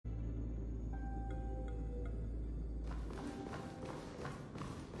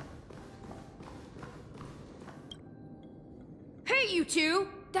you two!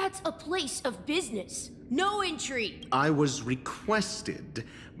 That's a place of business. No entry. I was requested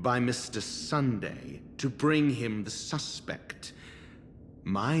by Mr. Sunday to bring him the suspect.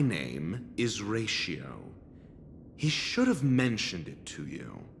 My name is Ratio. He should have mentioned it to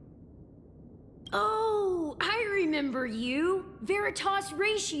you. Oh, I remember you. Veritas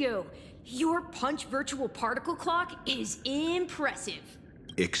Ratio. Your punch virtual particle clock is impressive.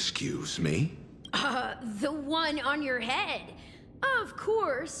 Excuse me? The one on your head. Of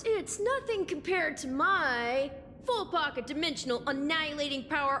course, it's nothing compared to my full pocket dimensional annihilating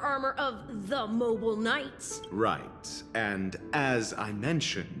power armor of the Mobile Knights. Right, and as I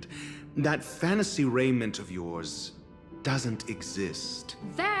mentioned, that fantasy raiment of yours doesn't exist.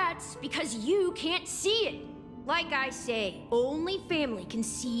 That's because you can't see it. Like I say, only family can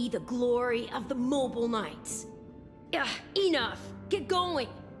see the glory of the Mobile Knights. Enough. Get going.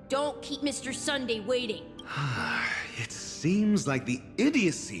 Don't keep Mr. Sunday waiting. It seems like the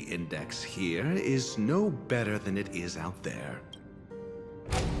idiocy index here is no better than it is out there.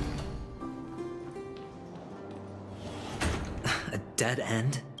 A dead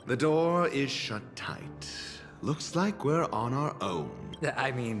end? The door is shut tight. Looks like we're on our own.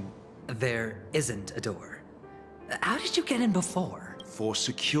 I mean, there isn't a door. How did you get in before? For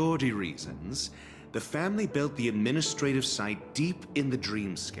security reasons, the family built the administrative site deep in the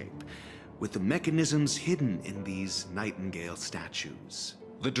dreamscape, with the mechanisms hidden in these Nightingale statues.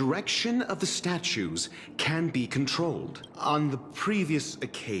 The direction of the statues can be controlled. On the previous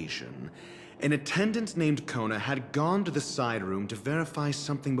occasion, an attendant named Kona had gone to the side room to verify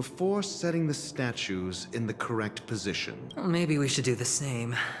something before setting the statues in the correct position. Well, maybe we should do the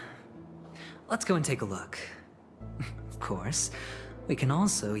same. Let's go and take a look. Of course, we can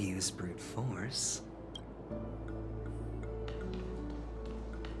also use brute force.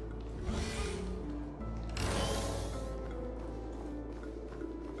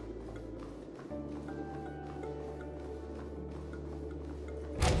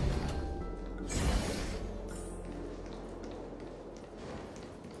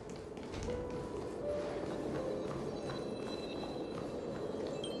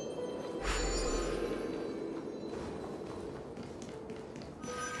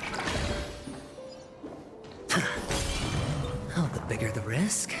 Oh, the bigger the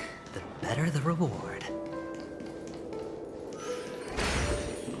risk, the better the reward.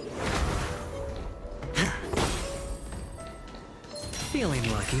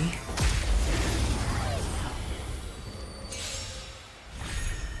 Feeling lucky.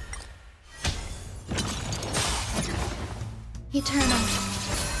 Eternal.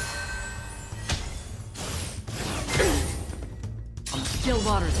 On the still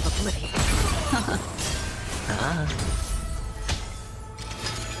waters of oblivion.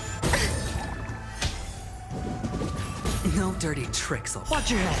 No dirty tricks. Watch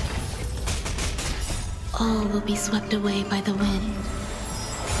your head. All will be swept away by the wind.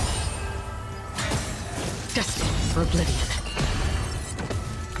 Destined for oblivion.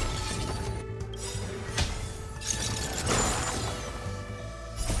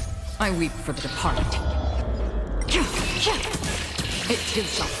 I weep for the departed. It too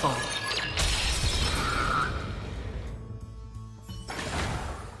shall fall.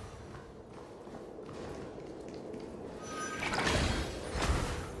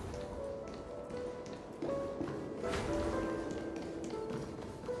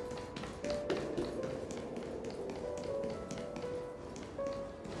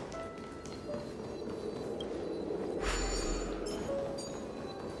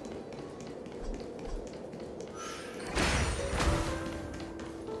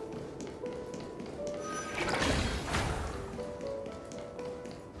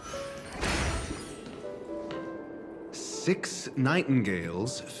 Six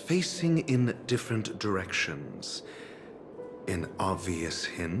nightingales facing in different directions. An obvious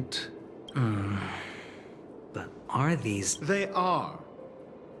hint. But are these... They are.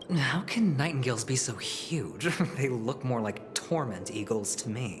 How can nightingales be so huge? They look more like torment eagles to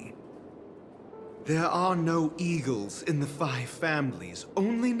me. There are no eagles in the five families,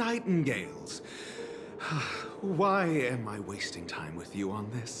 only nightingales. Why am I wasting time with you on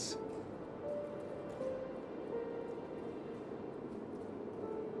this?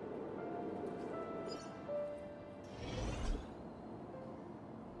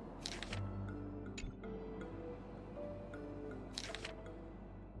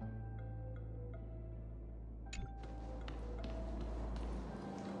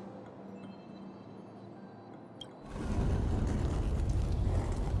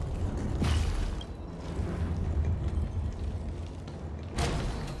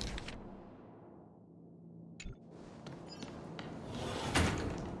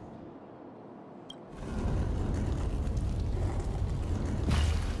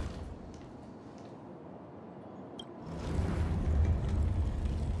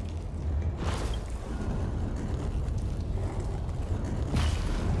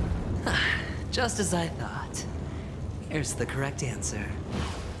 Just as I thought. Here's the correct answer.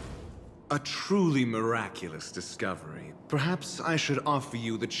 A truly miraculous discovery. Perhaps I should offer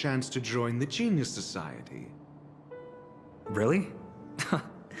you the chance to join the Genius Society. Really?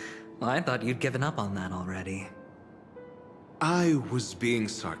 Well, I thought you'd given up on that already. I was being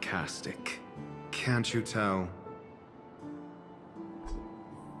sarcastic. Can't you tell?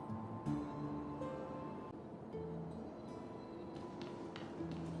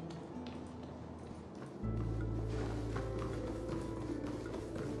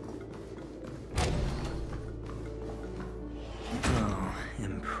 Oh,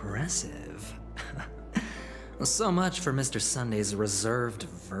 impressive. So much for Mr. Sunday's reserved,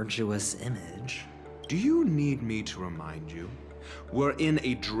 virtuous image. Do you need me to remind you? We're in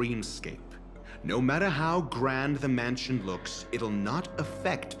a dreamscape. No matter how grand the mansion looks, it'll not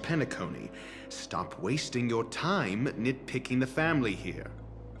affect Penacony. Stop wasting your time nitpicking the family here.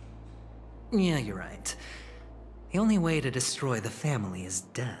 Yeah, you're right. The only way to destroy the family is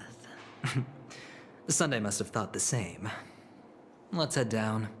death. Sunday must have thought the same. Let's head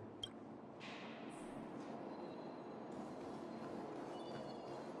down.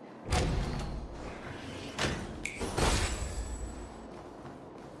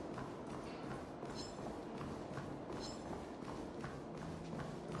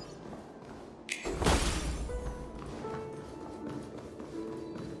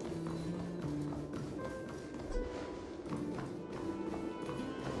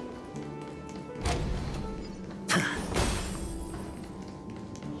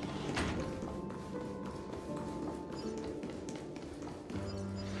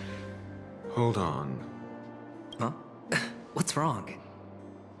 Hold on. Huh? What's wrong?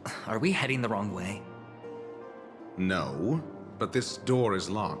 Are we heading the wrong way? No, but this door is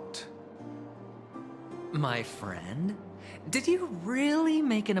locked. My friend? Did you really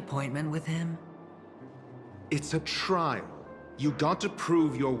make an appointment with him? It's a trial. You got to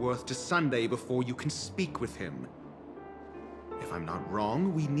prove your worth to Sunday before you can speak with him. If I'm not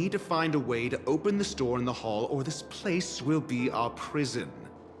wrong, we need to find a way to open this door in the hall, or this place will be our prison.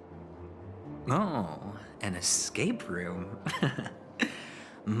 Oh, an escape room.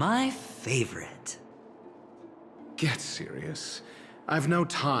 My favorite. Get serious. I've no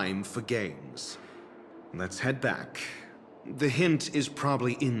time for games. Let's head back. The hint is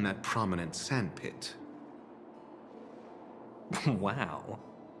probably in that prominent sandpit. Wow.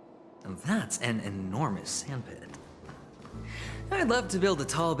 That's an enormous sandpit. I'd love to build a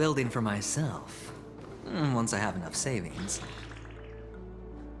tall building for myself. Once I have enough savings.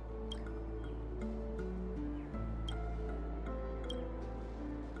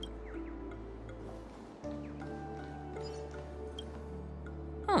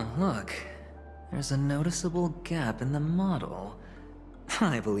 Oh, look. There's a noticeable gap in the model.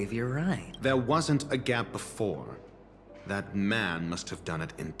 I believe you're right. There wasn't a gap before. That man must have done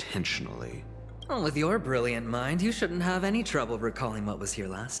it intentionally. Well, with your brilliant mind, you shouldn't have any trouble recalling what was here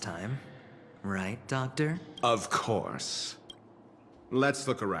last time. Right, Doctor? Of course. Let's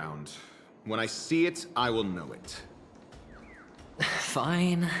look around. When I see it, I will know it.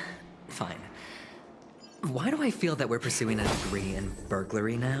 Fine. Fine. Why do I feel that we're pursuing a degree in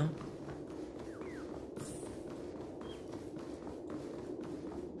burglary now?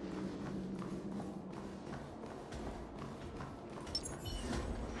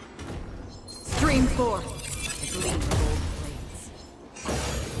 Stream 4. The gleam of old blades.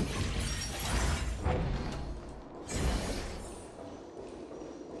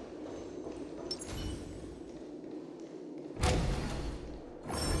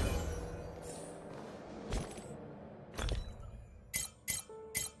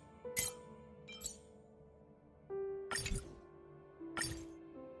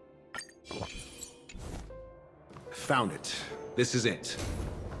 Found it. This is it.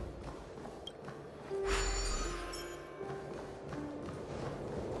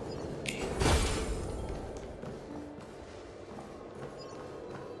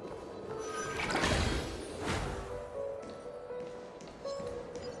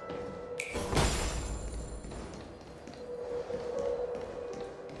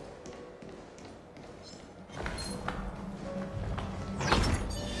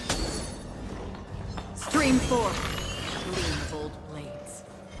 Stream 4. Gleam of old blades.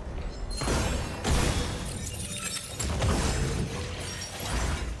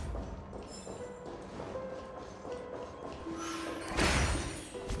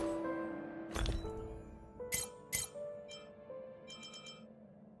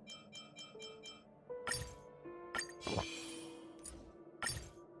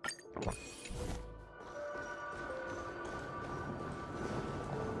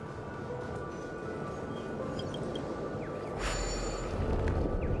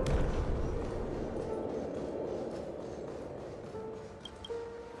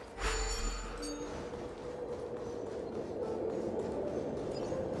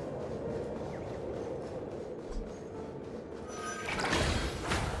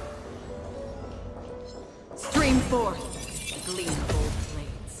 forth, the gleam of old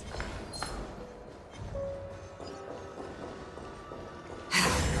flames.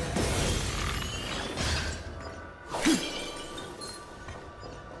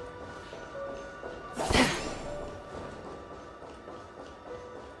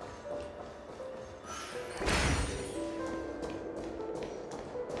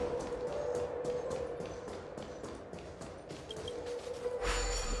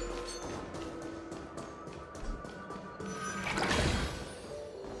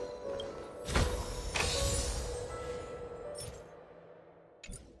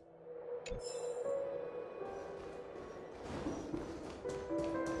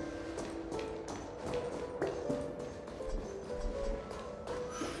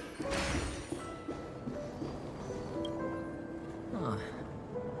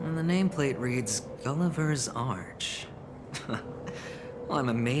 And the nameplate reads Gulliver's Arch. Well, I'm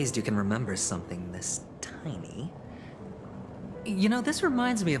amazed you can remember something this tiny. You know, this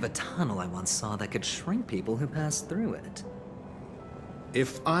reminds me of a tunnel I once saw that could shrink people who passed through it.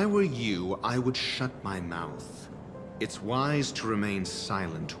 If I were you, I would shut my mouth. It's wise to remain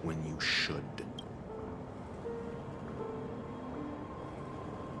silent when you should.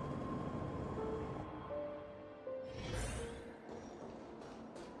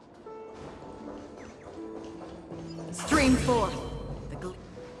 Stream forth, the gleam.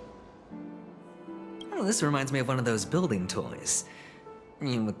 Oh, this reminds me of one of those building toys.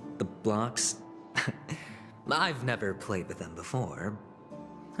 You know, with the blocks. I've never played with them before.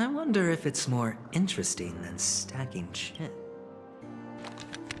 I wonder if it's more interesting than stacking shit.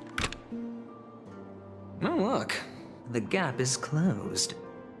 Oh, look. The gap is closed.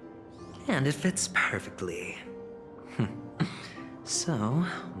 And it fits perfectly. So,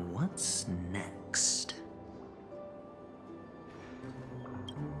 what's next?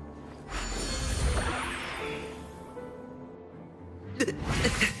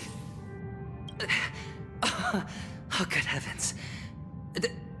 Oh, good heavens.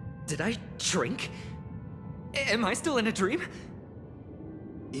 Did I shrink? Am I still in a dream?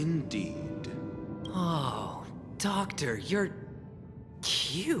 Indeed. Oh, Doctor, you're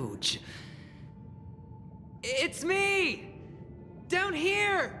huge. It's me! Down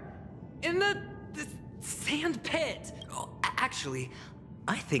here! In the sand pit! Oh, actually,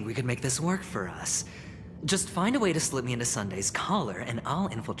 I think we could make this work for us. Just find a way to slip me into Sunday's collar, and I'll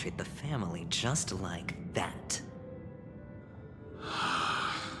infiltrate the family just like that.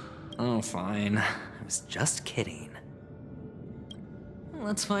 Oh, fine. I was just kidding.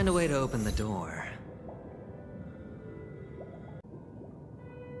 Let's find a way to open the door.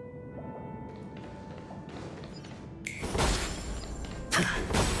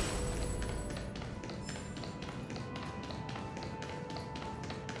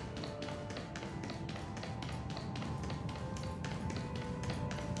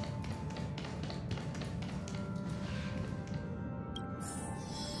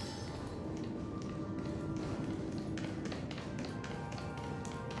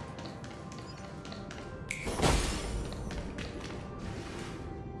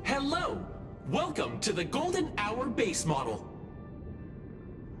 Hello! Welcome to the Golden Hour base model.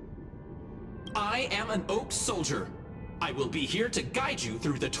 I am an Oak Soldier. I will be here to guide you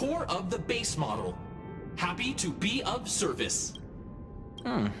through the tour of the base model. Happy to be of service.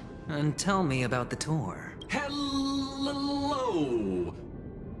 And tell me about the tour. Hello!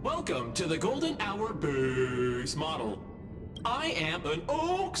 Welcome to the Golden Hour base model. I am an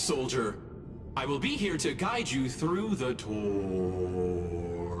Oak Soldier. I will be here to guide you through the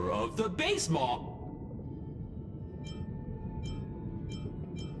tour of the base model.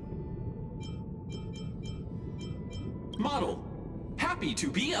 Happy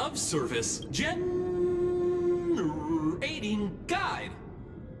to be of service. Generating guide.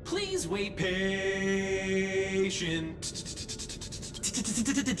 Please wait patient.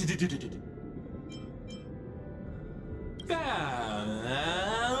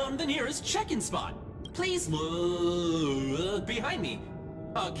 Found the nearest check-in spot. Please look behind me.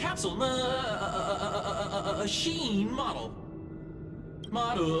 A capsule machine model.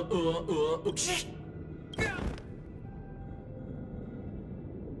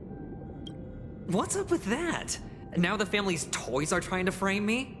 What's up with that? Now the family's toys are trying to frame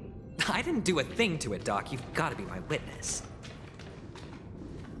me? I didn't do a thing to it, Doc. You've got to be my witness.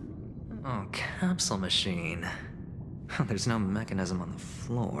 Oh, capsule machine. There's no mechanism on the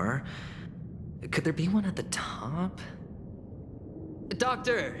floor. Could there be one at the top?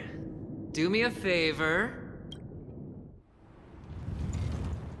 Doctor, do me a favor.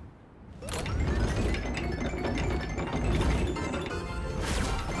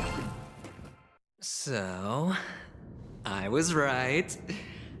 So, I was right.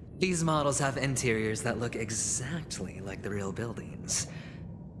 These models have interiors that look exactly like the real buildings.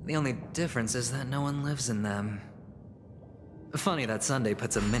 The only difference is that no one lives in them. Funny that Sunday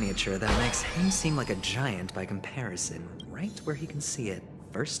puts a miniature that makes him seem like a giant by comparison, right where he can see it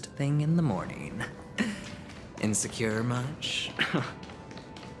first thing in the morning. Insecure much?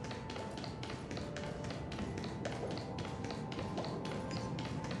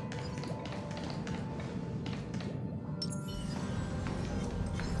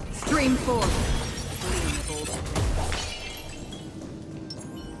 Stream 4.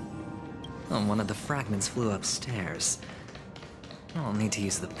 Oh, one of the fragments flew upstairs. I'll need to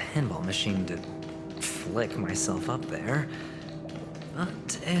use the pinball machine to flick myself up there.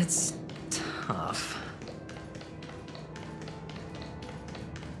 But it's tough.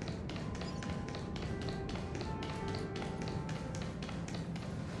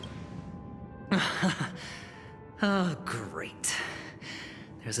 Oh, great.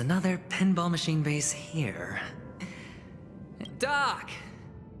 There's another pinball machine base here. Doc!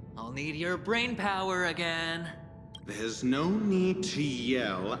 I'll need your brain power again. There's no need to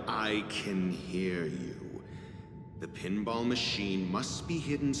yell, I can hear you. The pinball machine must be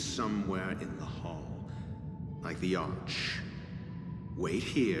hidden somewhere in the hall, like the arch. Wait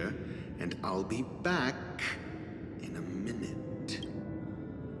here, and I'll be back in a minute.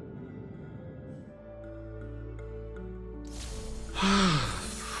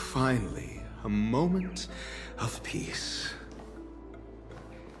 Finally, a moment of peace.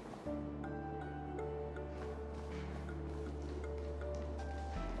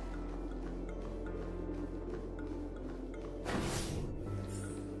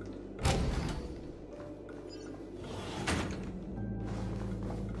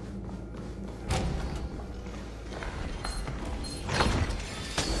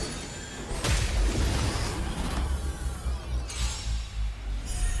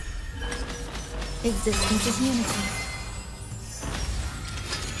 Existence is unity.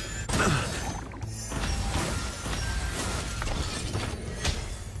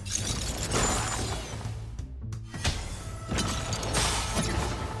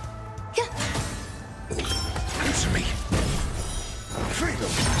 Answer me.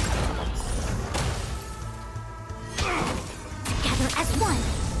 Freedom. Together as one.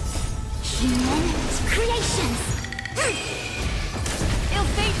 Human creations. Il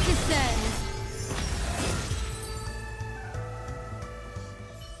fate descends.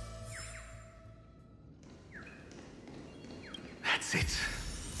 That's it.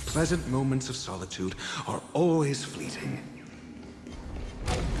 Pleasant moments of solitude are always fleeting.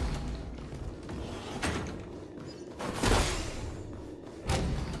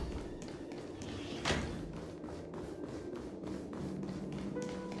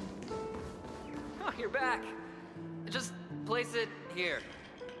 Oh, you're back. Just place it here.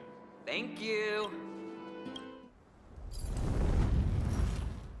 Thank you.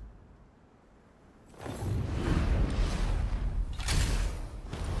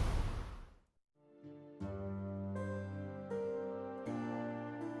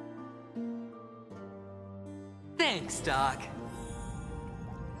 Thanks, Doc.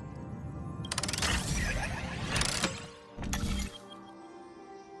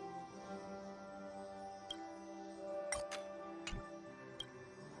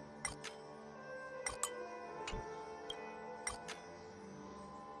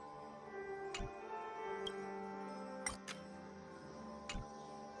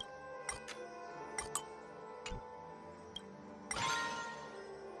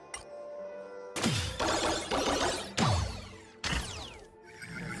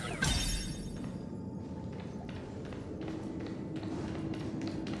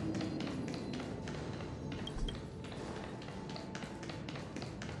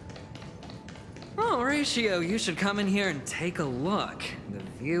 Oh, Horatio, you should come in here and take a look. The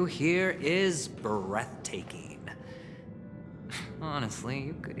view here is breathtaking. Honestly,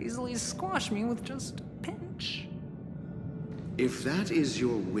 you could easily squash me with just a pinch. If that is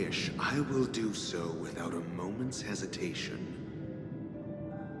your wish, I will do so without a moment's hesitation.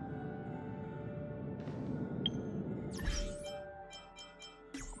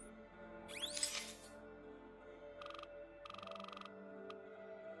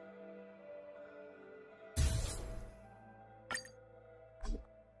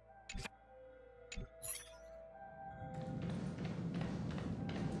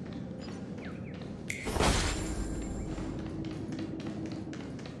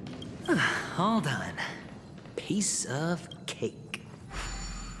 All done. Piece of cake.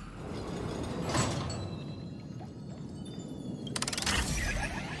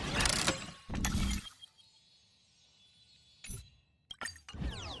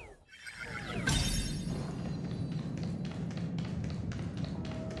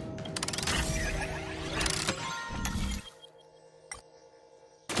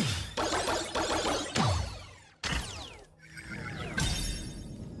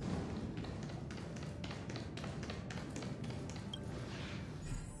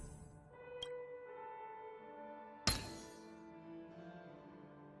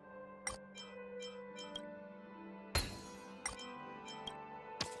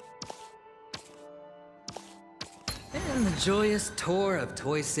 And the joyous tour of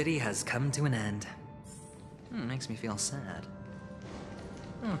Toy City has come to an end. Makes me feel sad.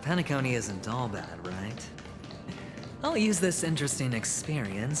 Penacony isn't all bad, right? I'll use this interesting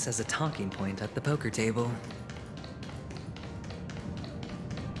experience as a talking point at the poker table.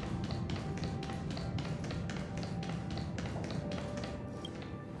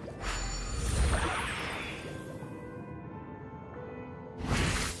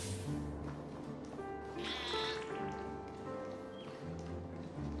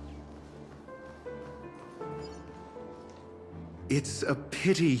 It's a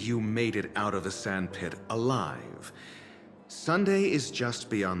pity you made it out of the sandpit alive. Sunday is just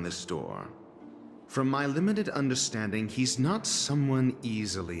beyond this door. From my limited understanding, he's not someone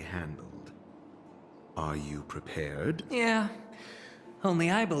easily handled. Are you prepared? Yeah.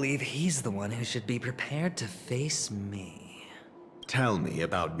 Only I believe he's the one who should be prepared to face me. Tell me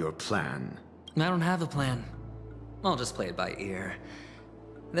about your plan. I don't have a plan. I'll just play it by ear.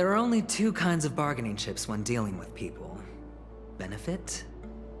 There are only two kinds of bargaining chips when dealing with people. Benefit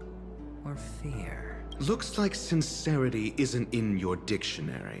or fear? Looks like sincerity isn't in your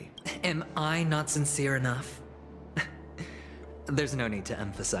dictionary. Am I not sincere enough? There's no need to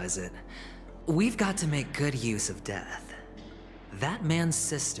emphasize it. We've got to make good use of death. That man's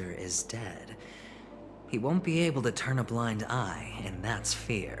sister is dead. He won't be able to turn a blind eye, and that's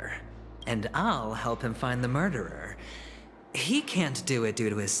fear. And I'll help him find the murderer. He can't do it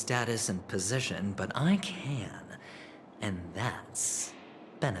due to his status and position, but I can. And that's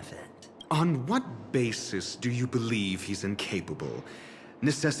benefit. On what basis do you believe he's incapable,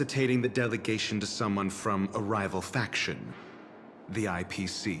 necessitating the delegation to someone from a rival faction? The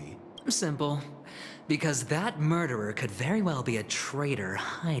IPC? Simple. Because that murderer could very well be a traitor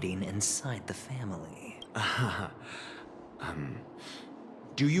hiding inside the family.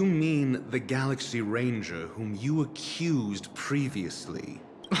 Do you mean the Galaxy Ranger whom you accused previously?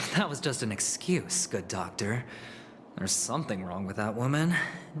 That was just an excuse, good doctor. There's something wrong with that woman,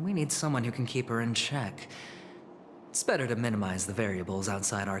 and we need someone who can keep her in check. It's better to minimize the variables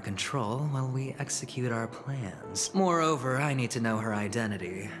outside our control while we execute our plans. Moreover, I need to know her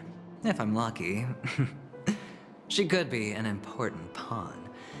identity. If I'm lucky. She could be an important pawn.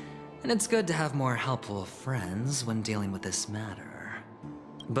 And it's good to have more helpful friends when dealing with this matter.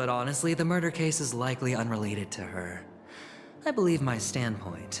 But honestly, the murder case is likely unrelated to her. I believe my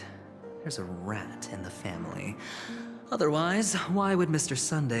standpoint. There's a rat in the family. Otherwise, why would Mr.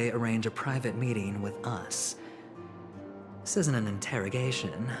 Sunday arrange a private meeting with us? This isn't an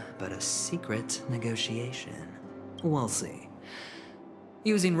interrogation, but a secret negotiation. We'll see.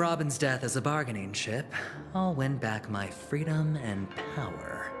 Using Robin's death as a bargaining chip, I'll win back my freedom and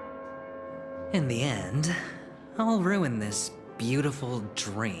power. In the end, I'll ruin this beautiful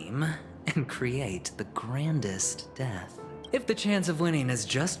dream and create the grandest death. If the chance of winning is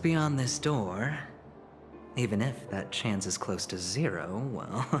just beyond this door, even if that chance is close to zero,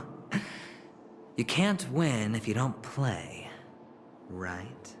 well, you can't win if you don't play,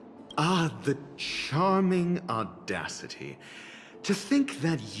 right? Ah, the charming audacity. To think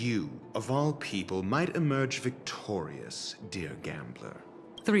that you, of all people, might emerge victorious, dear gambler.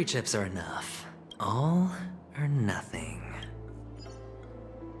 3 chips are enough. All or nothing.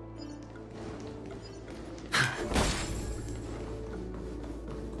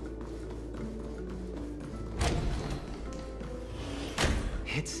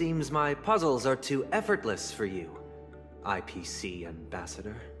 It seems my puzzles are too effortless for you, IPC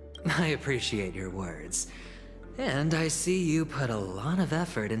Ambassador. I appreciate your words. And I see you put a lot of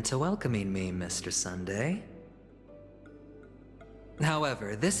effort into welcoming me, Mr. Sunday.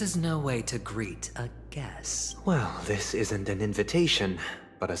 However, this is no way to greet a guest. Well, this isn't an invitation,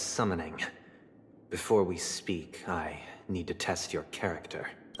 but a summoning. Before we speak, I need to test your character.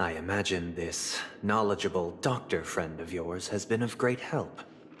 I imagine this knowledgeable doctor friend of yours has been of great help,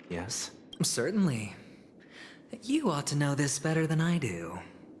 yes? Certainly. You ought to know this better than I do.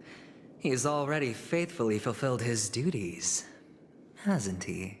 He's already faithfully fulfilled his duties, hasn't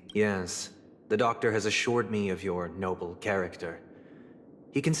he? Yes. The doctor has assured me of your noble character.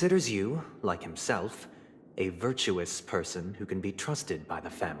 He considers you, like himself, a virtuous person who can be trusted by the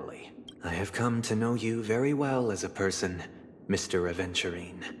family. I have come to know you very well as a person, Mr.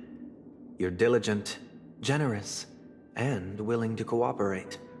 Aventurine. You're diligent, generous, and willing to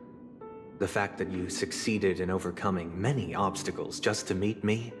cooperate. The fact that you succeeded in overcoming many obstacles just to meet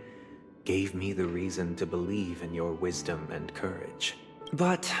me gave me the reason to believe in your wisdom and courage.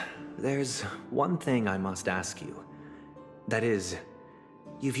 But there's one thing I must ask you. That is,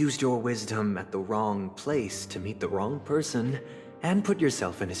 you've used your wisdom at the wrong place to meet the wrong person and put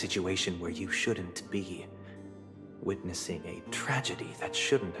yourself in a situation where you shouldn't be. witnessing a tragedy that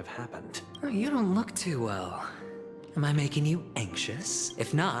shouldn't have happened. You don't look too well. Am I making you anxious?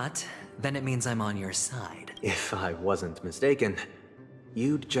 If not, then it means I'm on your side. If I wasn't mistaken,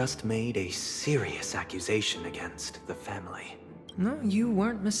 you'd just made a serious accusation against the family. No, you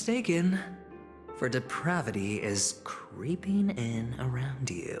weren't mistaken. For depravity is creeping in around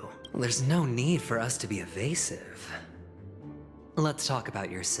you. There's no need for us to be evasive. Let's talk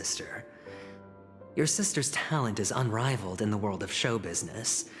about your sister. Your sister's talent is unrivaled in the world of show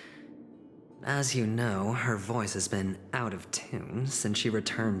business. As you know, her voice has been out of tune since she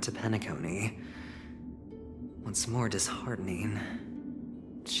returned to Penacony. What's more disheartening,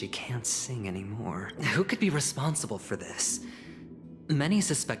 she can't sing anymore. Who could be responsible for this? Many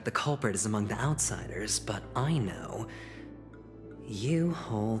suspect the culprit is among the outsiders, but I know you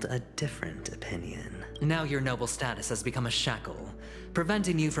hold a different opinion. Now your noble status has become a shackle,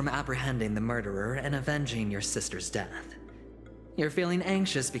 preventing you from apprehending the murderer and avenging your sister's death. You're feeling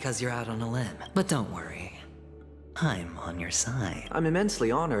anxious because you're out on a limb, but don't worry. I'm on your side. I'm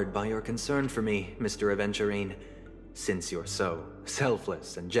immensely honored by your concern for me, Mr. Aventurine. Since you're so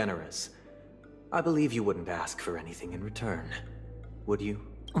selfless and generous, I believe you wouldn't ask for anything in return, would you?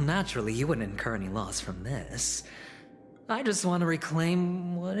 Well, naturally, you wouldn't incur any loss from this. I just want to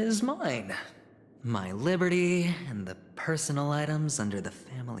reclaim what is mine. My liberty and the personal items under the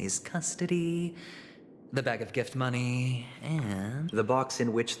family's custody, the bag of gift money, and... the box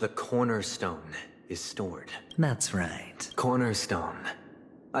in which the cornerstone is stored. That's right. Cornerstone.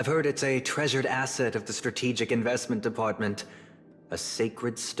 I've heard it's a treasured asset of the Strategic Investment Department. A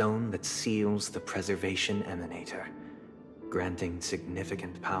sacred stone that seals the Preservation Emanator, granting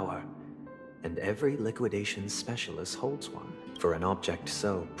significant power. And every liquidation specialist holds one. For an object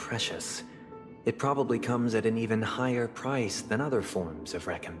so precious, it probably comes at an even higher price than other forms of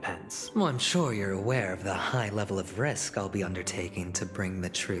recompense. Well, I'm sure you're aware of the high level of risk I'll be undertaking to bring the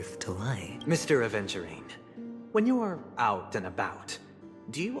truth to light. Mr. Aventurine, when you are out and about,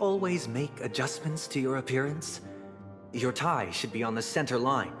 do you always make adjustments to your appearance? Your tie should be on the center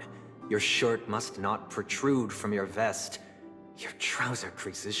line. Your shirt must not protrude from your vest. Your trouser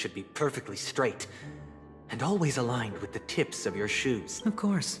creases should be perfectly straight, and always aligned with the tips of your shoes. Of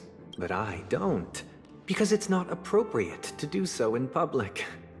course. But I don't, because it's not appropriate to do so in public.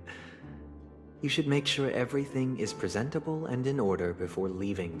 You should make sure everything is presentable and in order before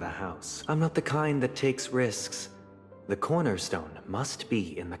leaving the house. I'm not the kind that takes risks. The cornerstone must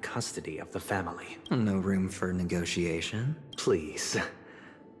be in the custody of the family. No room for negotiation? Please,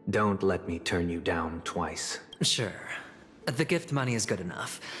 don't let me turn you down twice. Sure. The gift money is good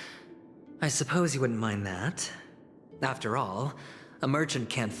enough. I suppose you wouldn't mind that. After all, a merchant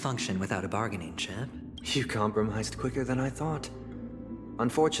can't function without a bargaining chip. You compromised quicker than I thought.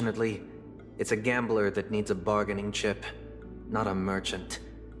 Unfortunately, it's a gambler that needs a bargaining chip, not a merchant.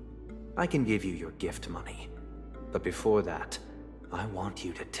 I can give you your gift money, but before that, I want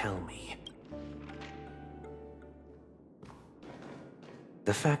you to tell me.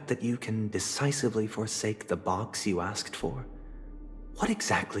 The fact that you can decisively forsake the box you asked for, what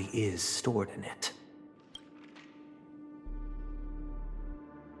exactly is stored in it?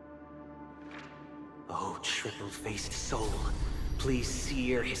 Oh, triple-faced soul, please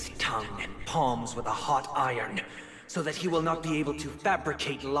sear his tongue and palms with a hot iron, so that he will not be able to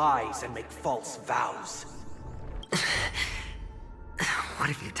fabricate lies and make false vows. What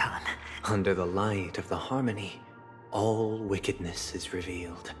have you done? Under the light of the harmony, all wickedness is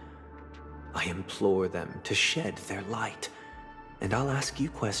revealed. I implore them to shed their light, and I'll ask you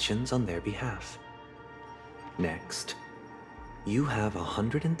questions on their behalf. Next, you have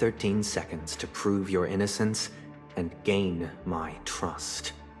 113 seconds to prove your innocence and gain my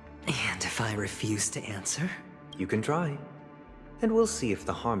trust. And if I refuse to answer? You can try, and we'll see if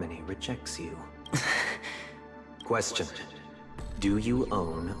the harmony rejects you. Question: do you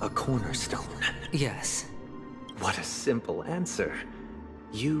own a cornerstone? Yes. What a simple answer.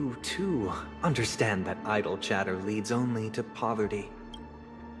 You, too, understand that idle chatter leads only to poverty.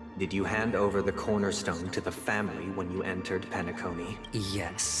 Did you hand over the cornerstone to the family when you entered Penacony?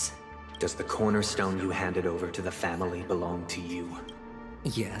 Yes. Does the cornerstone you handed over to the family belong to you?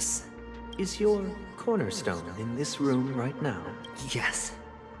 Yes. Is your cornerstone in this room right now? Yes.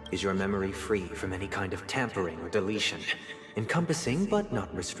 Is your memory free from any kind of tampering or deletion, encompassing but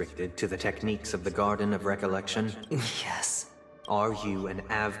not restricted to the techniques of the Garden of Recollection? Yes. Are you an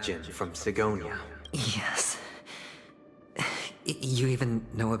Avgin from Sigonia? Yes. You even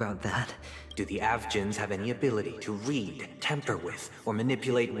know about that? Do the Avgins have any ability to read, tamper with, or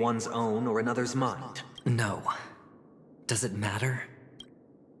manipulate one's own or another's mind? No. Does it matter?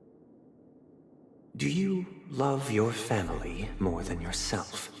 Do you love your family more than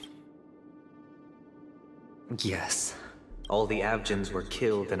yourself? Yes. All the Avgens were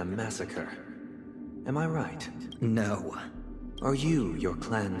killed in a massacre. Am I right? No. Are you your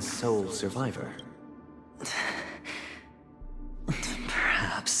clan's sole survivor?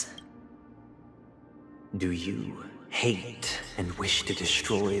 Perhaps. Do you hate and wish to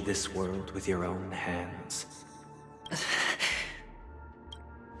destroy this world with your own hands?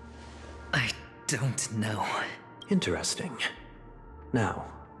 I don't know. Interesting. Now,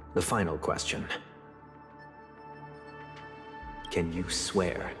 the final question. Can you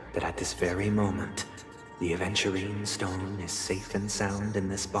swear that at this very moment, the Aventurine Stone is safe and sound in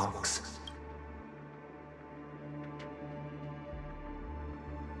this box?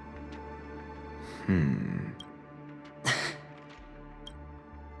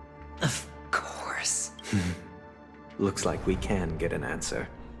 Of course. Looks like we can get an answer.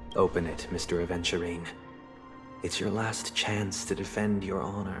 Open it, Mr. Aventurine. It's your last chance to defend your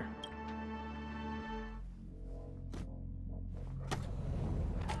honor.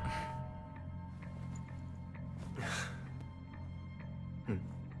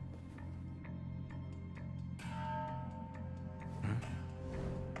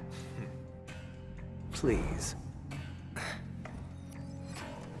 Please.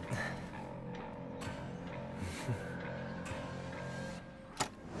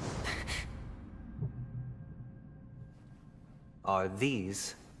 Are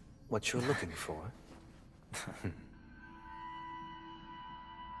these what you're looking for?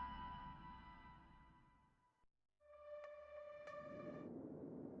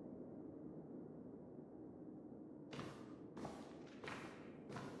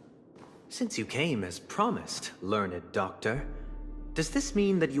 Since you came as promised, learned doctor, does this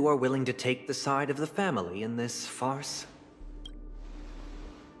mean that you are willing to take the side of the family in this farce?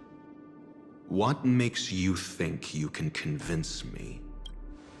 What makes you think you can convince me?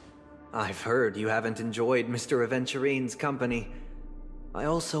 I've heard you haven't enjoyed Mr. Aventurine's company. I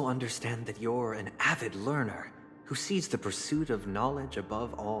also understand that you're an avid learner who sees the pursuit of knowledge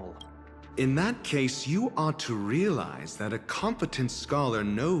above all. In that case, you ought to realize that a competent scholar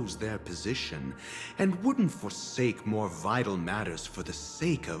knows their position and wouldn't forsake more vital matters for the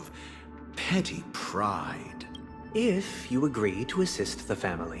sake of petty pride. If you agree to assist the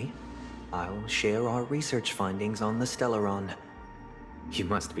family, I'll share our research findings on the Stellaron. You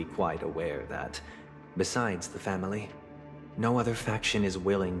must be quite aware that, besides the family, no other faction is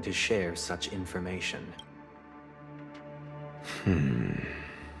willing to share such information.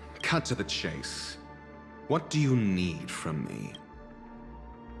 Cut to the chase. What do you need from me?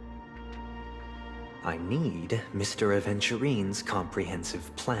 I need Mr. Aventurine's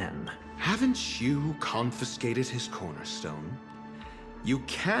comprehensive plan. Haven't you confiscated his cornerstone? You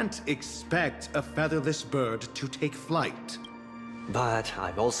can't expect a featherless bird to take flight. But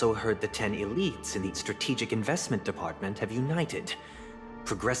I've also heard the 10 elites in the Strategic Investment Department have united,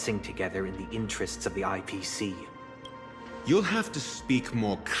 progressing together in the interests of the IPC. You'll have to speak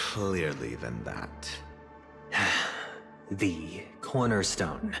more clearly than that. The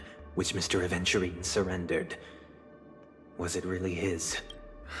cornerstone, which Mr. Aventurine surrendered. Was it really his?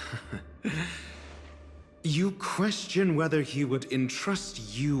 You question whether he would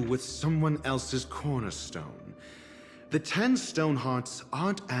entrust you with someone else's cornerstone. The 10 Stonehearts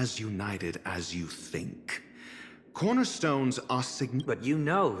aren't as united as you think. Cornerstones are But you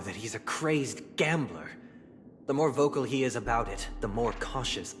know that he's a crazed gambler. The more vocal he is about it, the more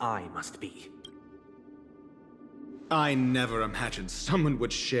cautious I must be. I never imagined someone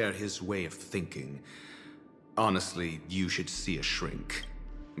would share his way of thinking. Honestly, you should see a shrink.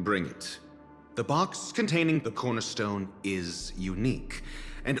 Bring it. The box containing the cornerstone is unique,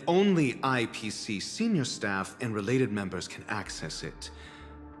 and only IPC senior staff and related members can access it.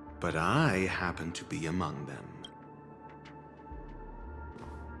 But I happen to be among them.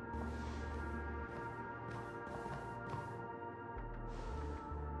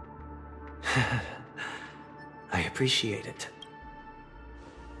 I appreciate it.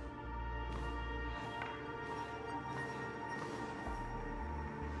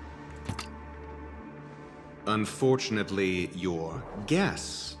 Unfortunately, your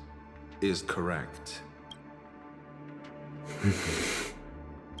guess is correct.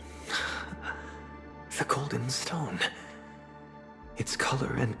 The golden stone. Its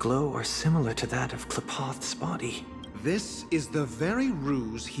color and glow are similar to that of Klepoth's body. This is the very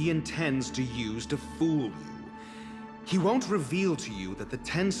ruse he intends to use to fool you. He won't reveal to you that the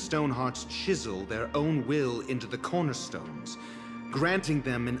 10 Stonehearts chisel their own will into the cornerstones, granting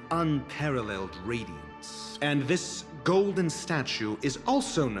them an unparalleled radiance. And this golden statue is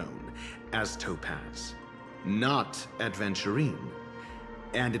also known as Topaz, not Adventurine,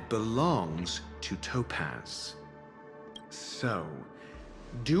 and it belongs to Topaz. So,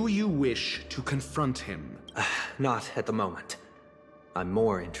 do you wish to confront him? Not at the moment. I'm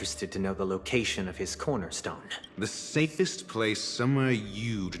more interested to know the location of his cornerstone. The safest place somewhere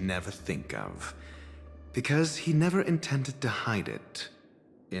you'd never think of. Because he never intended to hide it.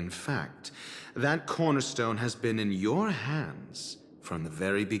 In fact, that cornerstone has been in your hands from the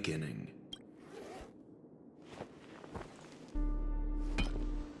very beginning.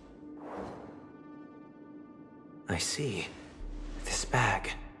 I see. This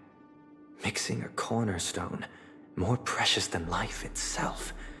bag. Mixing a cornerstone, more precious than life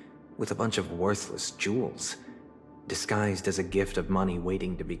itself, with a bunch of worthless jewels, disguised as a gift of money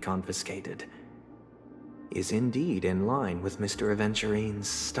waiting to be confiscated, is indeed in line with Mr. Aventurine's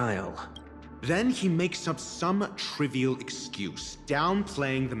style. Then he makes up some trivial excuse,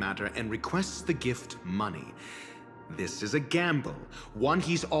 downplaying the matter, and requests the gift money. This is a gamble, one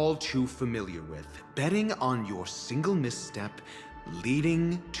he's all too familiar with, betting on your single misstep,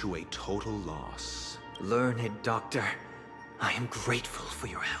 leading to a total loss. Learned doctor, I am grateful for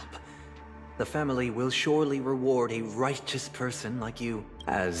your help. The family will surely reward a righteous person like you.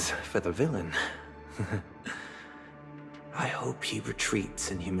 As for the villain, I hope he retreats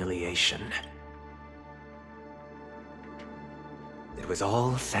in humiliation. It was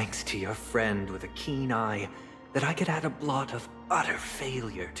all thanks to your friend with a keen eye that I could add a blot of utter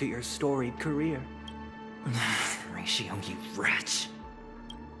failure to your storied career. Ratio, you wretch.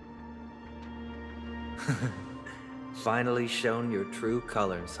 Finally shown your true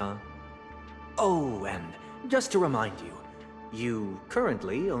colors, huh? Oh, and just to remind you, you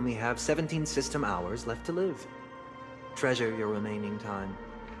currently only have 17 system hours left to live. Treasure your remaining time,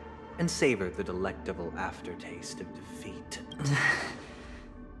 and savor the delectable aftertaste of defeat.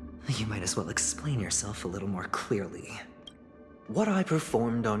 You might as well explain yourself a little more clearly. What I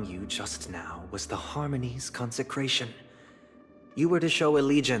performed on you just now was the Harmony's consecration. You were to show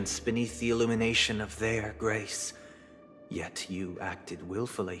allegiance beneath the illumination of their grace. Yet you acted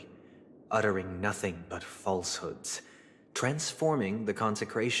willfully, uttering nothing but falsehoods, transforming the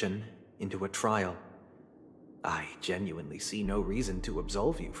consecration into a trial. I genuinely see no reason to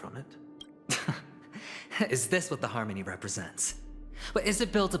absolve you from it. Is this what the Harmony represents? But is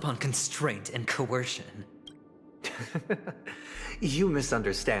it built upon constraint and coercion? You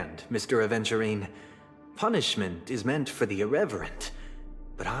misunderstand, Mr. Aventurine. Punishment is meant for the irreverent,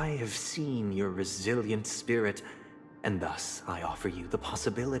 but I have seen your resilient spirit, and thus I offer you the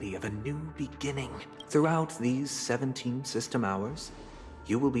possibility of a new beginning. Throughout these 17 system hours,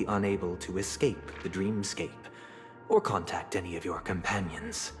 you will be unable to escape the dreamscape, or contact any of your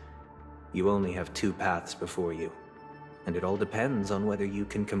companions. You only have 2 paths before you, and it all depends on whether you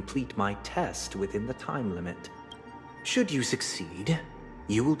can complete my test within the time limit. Should you succeed,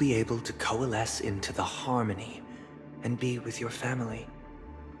 you will be able to coalesce into the Harmony and be with your family.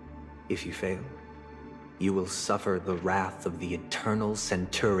 If you fail, you will suffer the wrath of the Eternal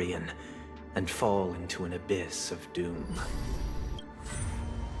Centurion and fall into an abyss of doom.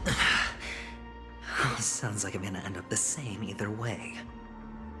 Sounds like I'm gonna end up the same either way.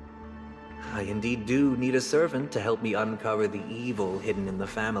 I indeed do need a servant to help me uncover the evil hidden in the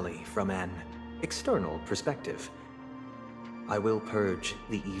family from an external perspective. I will purge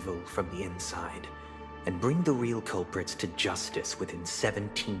the evil from the inside and bring the real culprits to justice within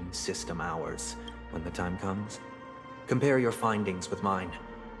 17 system hours. When the time comes, compare your findings with mine.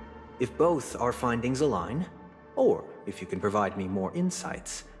 If both our findings align, or if you can provide me more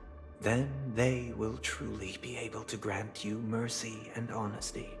insights, then they will truly be able to grant you mercy and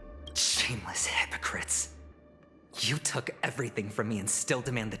honesty. Shameless hypocrites. You took everything from me and still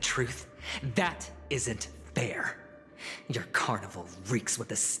demand the truth? That isn't fair. Your carnival reeks with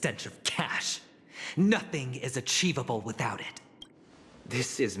the stench of cash. Nothing is achievable without it.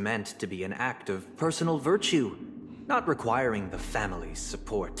 This is meant to be an act of personal virtue, not requiring the family's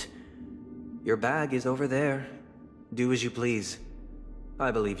support. Your bag is over there. Do as you please.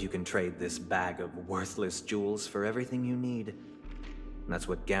 I believe you can trade this bag of worthless jewels for everything you need. That's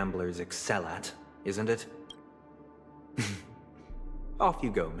what gamblers excel at, isn't it? Off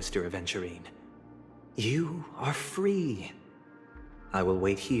you go, Mr. Aventurine. You are free. I will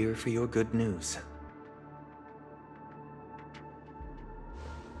wait here for your good news.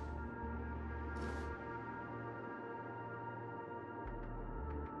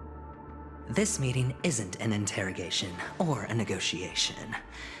 This meeting isn't an interrogation or a negotiation.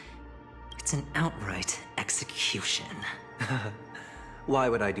 It's an outright execution. Why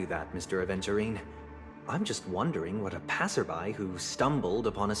would I do that, Mr. Aventurine? I'm just wondering what a passerby who stumbled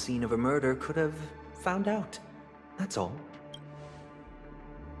upon a scene of a murder could have found out. That's all.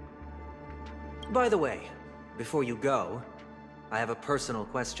 By the way, before you go, I have a personal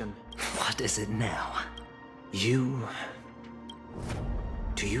question. What is it now? Do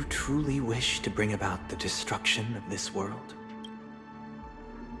you truly wish to bring about the destruction of this world?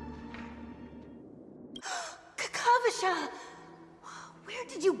 Kakavasha! Where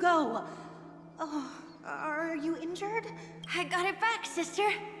did you go? Oh, are you injured? I got it back, sister.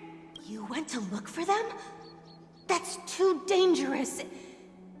 You went to look for them? That's too dangerous.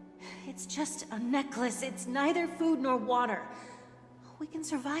 It's just a necklace. It's neither food nor water. We can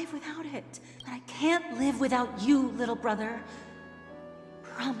survive without it, but I can't live without you, little brother.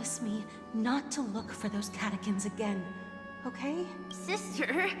 Promise me not to look for those catechins again, okay?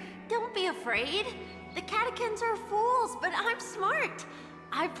 Sister, don't be afraid. The catechins are fools, but I'm smart.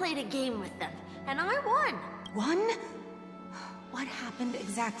 I played a game with them, and I won. Won? What happened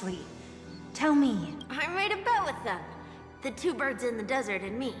exactly? Tell me. I made a bet with them. The two birds in the desert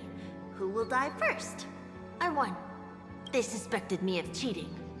and me. Who will die first? I won. They suspected me of cheating,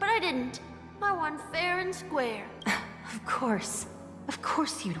 but I didn't. I won fair and square. Of course. Of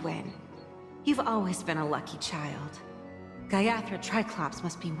course you'd win. You've always been a lucky child. Gaiathra Triclops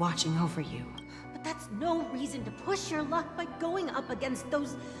must be watching over you. But that's no reason to push your luck by going up against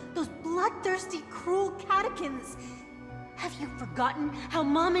those bloodthirsty, cruel catechins. Have you forgotten how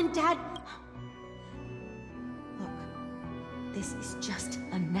Mom and Dad... Look, this is just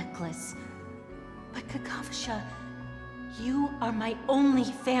a necklace. But Kakavasha, you are my only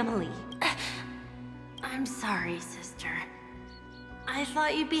family. I'm sorry, sister. I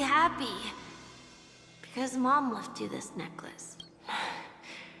thought you'd be happy. Because Mom left you this necklace.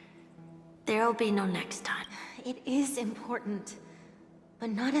 There'll be no next time. It is important. But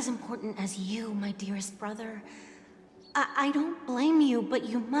not as important as you, my dearest brother. I don't blame you, but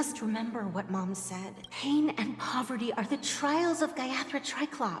you must remember what Mom said. Pain and poverty are the trials of Gaiathra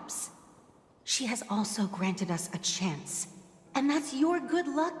Triclops. She has also granted us a chance. And that's your good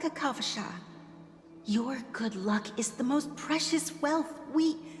luck, Kakavasha. Your good luck is the most precious wealth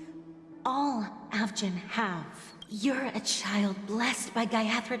we, all Avgin, have. You're a child blessed by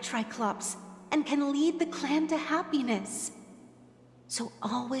Gaiathra Triclops and can lead the clan to happiness. So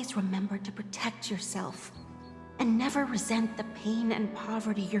always remember to protect yourself and never resent the pain and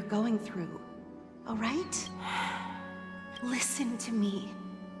poverty you're going through. All right? Listen to me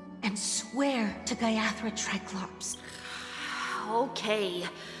and swear to Gaiathra Triclops. Okay.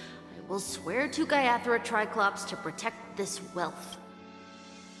 I will swear to Gaiathra Triclops to protect this wealth.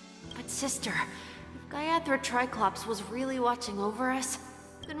 But sister, if Gaiathra Triclops was really watching over us,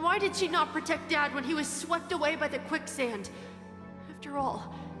 then why did she not protect Dad when he was swept away by the quicksand? After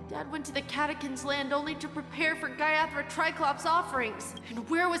all, Dad went to the Catechins' land only to prepare for Gaiathra Triclops' offerings. And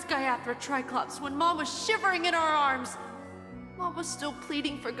where was Gaiathra Triclops when Mom was shivering in our arms? Mom was still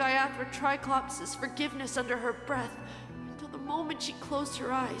pleading for Gaiathra Triclops' forgiveness under her breath, until the moment she closed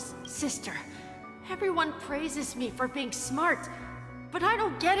her eyes. Sister, everyone praises me for being smart, but I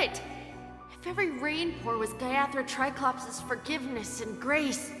don't get it. If every rainpour was Gaiathra Triclops' forgiveness and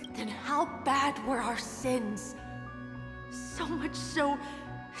grace, then how bad were our sins? So much so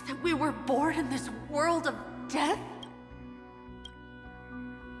that we were born in this world of death?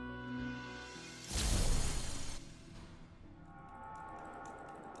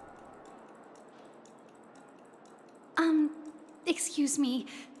 Excuse me.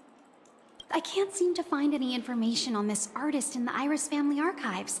 I can't seem to find any information on this artist in the Iris family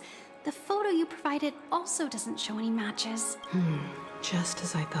archives. The photo you provided also doesn't show any matches. Just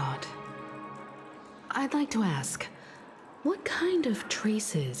as I thought. I'd like to ask, what kind of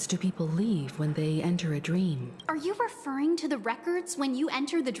traces do people leave when they enter a dream? Are you referring to the records when you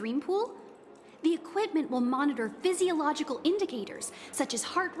enter the dream pool? The equipment will monitor physiological indicators, such as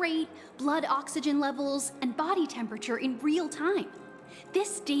heart rate, blood oxygen levels, and body temperature in real time.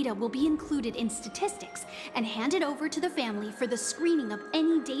 This data will be included in statistics and handed over to the family for the screening of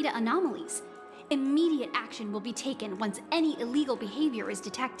any data anomalies. Immediate action will be taken once any illegal behavior is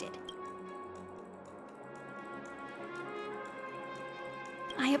detected.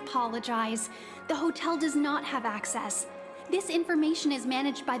 I apologize. The hotel does not have access. This information is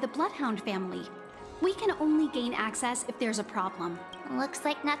managed by the Bloodhound family. We can only gain access if there's a problem. Looks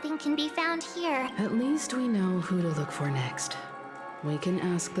like nothing can be found here. At least we know who to look for next. We can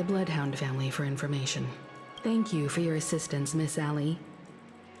ask the Bloodhound family for information. Thank you for your assistance, Miss Allie.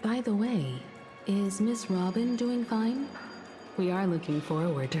 By the way, is Miss Robin doing fine? We are looking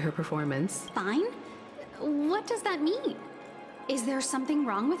forward to her performance. Fine? What does that mean? Is there something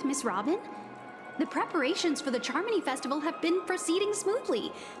wrong with Miss Robin? The preparations for the Charmony Festival have been proceeding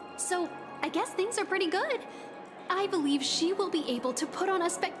smoothly, so I guess things are pretty good. I believe she will be able to put on a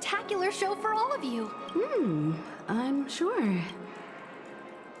spectacular show for all of you. I'm sure.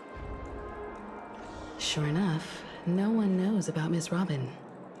 Sure enough, no one knows about Miss Robin.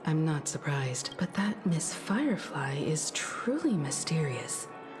 I'm not surprised, but that Miss Firefly is truly mysterious.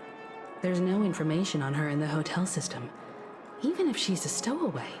 There's no information on her in the hotel system. Even if she's a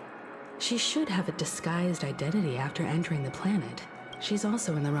stowaway, she should have a disguised identity after entering the planet. She's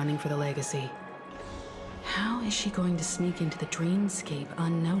also in the running for the legacy. How is she going to sneak into the dreamscape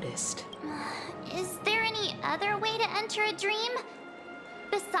unnoticed? Is there any other way to enter a dream?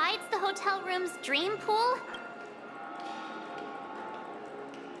 Besides the hotel room's dream pool?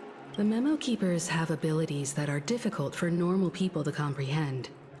 The Memo Keepers have abilities that are difficult for normal people to comprehend.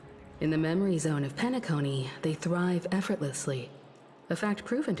 In the memory zone of Penacony, they thrive effortlessly. A fact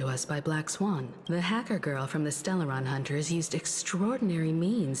proven to us by Black Swan. The hacker girl from the Stellaron Hunters used extraordinary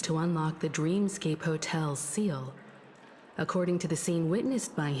means to unlock the Dreamscape Hotel's seal. According to the scene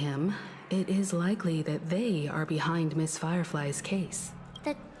witnessed by him, it is likely that they are behind Miss Firefly's case.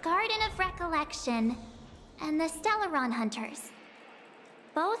 The Garden of Recollection and the Stellaron Hunters.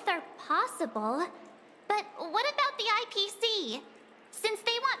 Both are possible, but what about the IPC? Since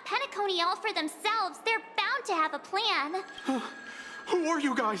they want Penacony all for themselves, they're bound to have a plan. Who are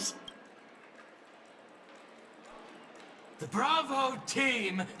you guys? The Bravo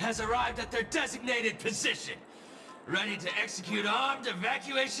team has arrived at their designated position, ready to execute armed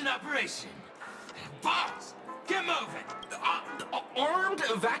evacuation operation. Boss, get moving! Armed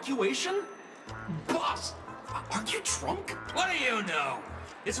evacuation? Boss, are you drunk? What do you know?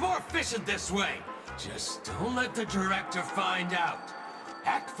 It's more efficient this way. Just don't let the director find out.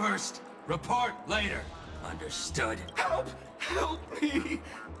 Act first, report later. Understood? Help! Help me!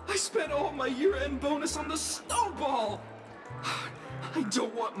 I spent all my year-end bonus on the snowball! I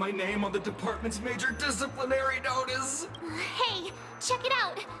don't want my name on the department's major disciplinary notice! Hey, check it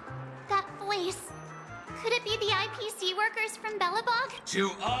out! That voice. Could it be the IPC workers from Bellabog?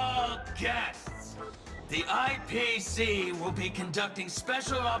 To all guests, the IPC will be conducting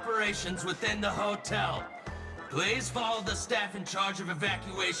special operations within the hotel. Please follow the staff in charge of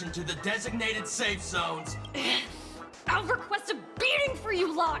evacuation to the designated safe zones. I'll request a beating for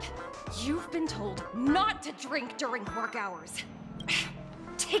you lot! You've been told not to drink during work hours.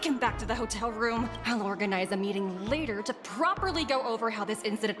 Take him back to the hotel room. I'll organize a meeting later to properly go over how this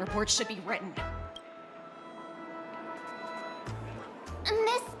incident report should be written.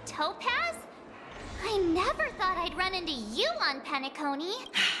 Miss Topaz? I never thought I'd run into you on Penacony.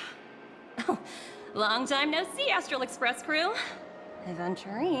 Oh, long time no see, Astral Express crew.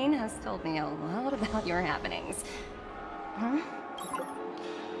 Aventurine has told me a lot about your happenings. Huh?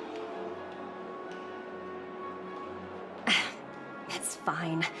 It's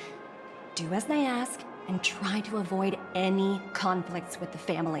fine. Do as they ask, and try to avoid any conflicts with the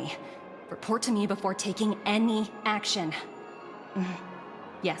family. Report to me before taking any action.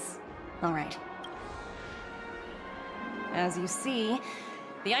 Yes, all right. As you see,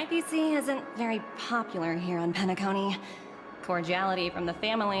 the IPC isn't very popular here on Penacony. Cordiality from the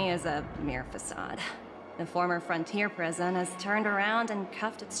family is a mere facade. The former frontier prison has turned around and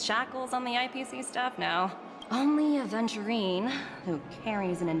cuffed its shackles on the IPC staff now. Only Aventurine, who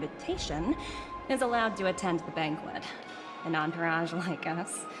carries an invitation, is allowed to attend the banquet. An entourage like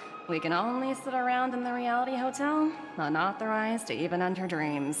us, we can only sit around in the reality hotel, unauthorized to even enter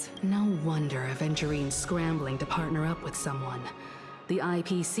dreams. No wonder Aventurine's scrambling to partner up with someone. The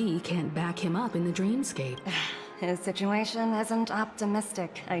IPC can't back him up in the dreamscape. His situation isn't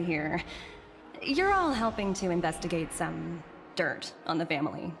optimistic, I hear. You're all helping to investigate some dirt on the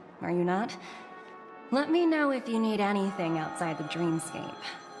family, are you not? Let me know if you need anything outside the dreamscape.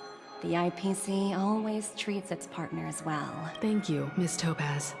 The IPC always treats its partners well. Thank you, Miss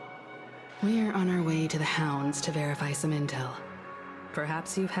Topaz. We're on our way to the Hounds to verify some intel.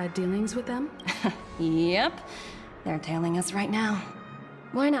 Perhaps you've had dealings with them? Yep. They're tailing us right now.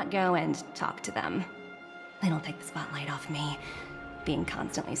 Why not go and talk to them? It'll take the spotlight off me. Being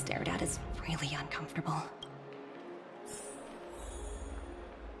constantly stared at is really uncomfortable.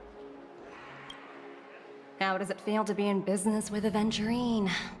 How does it feel to be in business with Aventurine?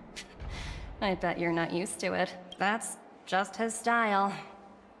 I bet you're not used to it. That's just his style.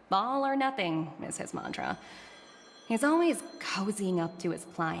 All or nothing is his mantra. He's always cozying up to his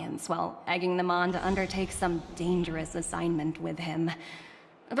clients while egging them on to undertake some dangerous assignment with him.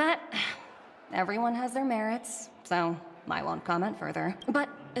 But everyone has their merits, so I won't comment further. But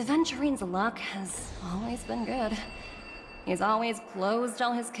Aventurine's luck has always been good. He's always closed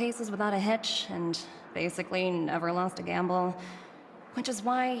all his cases without a hitch, and basically never lost a gamble. Which is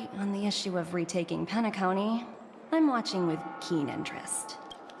why, on the issue of retaking Penna County, I'm watching with keen interest.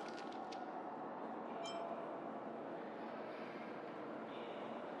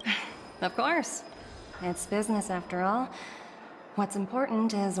 Of course. It's business after all. What's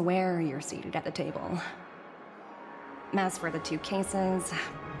important is where you're seated at the table. As for the 2 cases,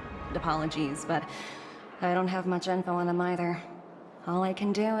 apologies, but I don't have much info on them either. All I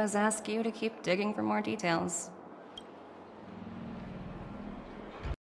can do is ask you to keep digging for more details.